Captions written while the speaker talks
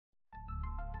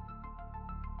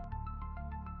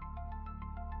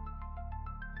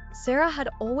Sarah had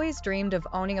always dreamed of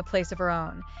owning a place of her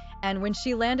own, and when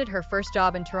she landed her first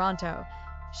job in Toronto,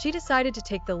 she decided to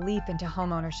take the leap into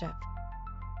homeownership.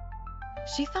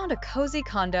 She found a cozy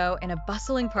condo in a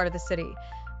bustling part of the city,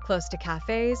 close to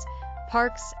cafes,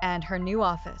 parks, and her new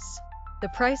office. The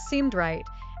price seemed right,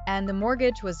 and the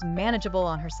mortgage was manageable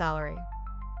on her salary.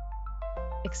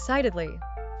 Excitedly,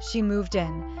 she moved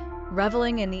in,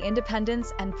 reveling in the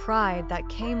independence and pride that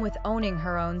came with owning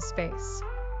her own space.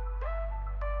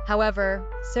 However,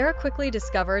 Sarah quickly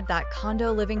discovered that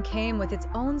condo living came with its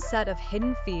own set of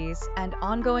hidden fees and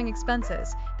ongoing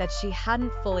expenses that she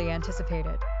hadn't fully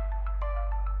anticipated.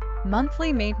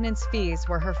 Monthly maintenance fees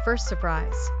were her first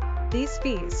surprise. These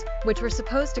fees, which were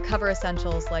supposed to cover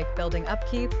essentials like building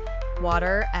upkeep,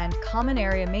 water, and common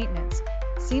area maintenance,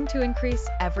 seemed to increase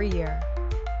every year.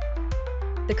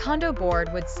 The condo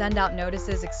board would send out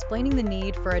notices explaining the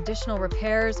need for additional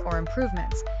repairs or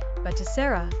improvements, but to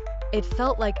Sarah, it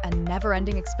felt like a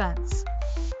never-ending expense.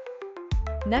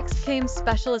 Next came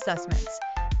special assessments,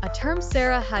 a term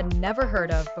Sarah had never heard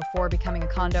of before becoming a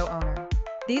condo owner.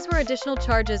 These were additional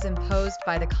charges imposed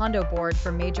by the condo board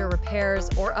for major repairs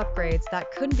or upgrades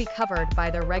that couldn't be covered by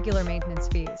their regular maintenance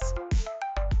fees.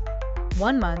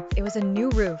 One month, it was a new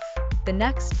roof. The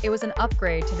next, it was an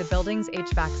upgrade to the building's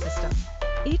HVAC system.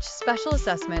 Each special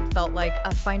assessment felt like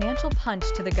a financial punch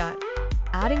to the gut,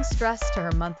 adding stress to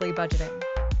her monthly budgeting.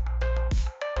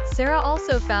 Sarah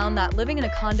also found that living in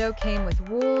a condo came with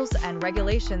rules and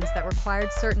regulations that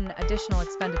required certain additional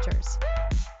expenditures.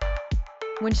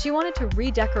 When she wanted to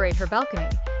redecorate her balcony,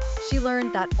 she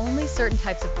learned that only certain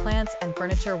types of plants and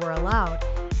furniture were allowed,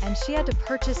 and she had to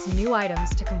purchase new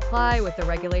items to comply with the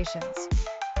regulations.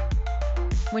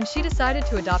 When she decided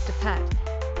to adopt a pet,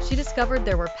 she discovered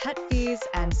there were pet fees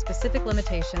and specific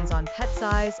limitations on pet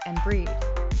size and breed.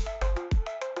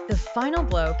 The final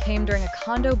blow came during a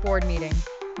condo board meeting,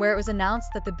 where it was announced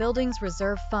that the building's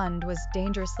reserve fund was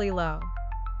dangerously low.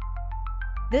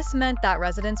 This meant that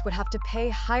residents would have to pay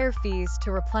higher fees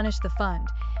to replenish the fund,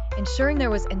 ensuring there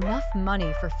was enough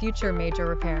money for future major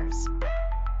repairs.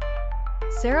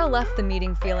 Sarah left the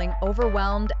meeting feeling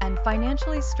overwhelmed and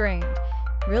financially strained,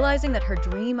 realizing that her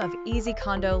dream of easy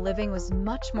condo living was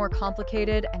much more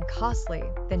complicated and costly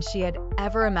than she had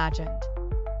ever imagined.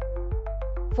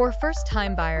 For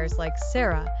first-time buyers like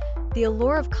Sarah, the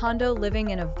allure of condo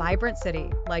living in a vibrant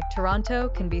city like Toronto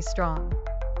can be strong.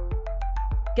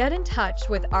 Get in touch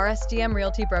with RSTM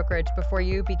Realty Brokerage before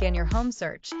you begin your home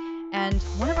search, and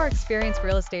one of our experienced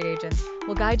real estate agents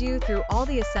will guide you through all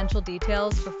the essential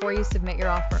details before you submit your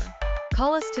offer.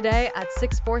 Call us today at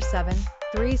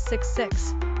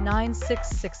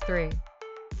 647-366-9663.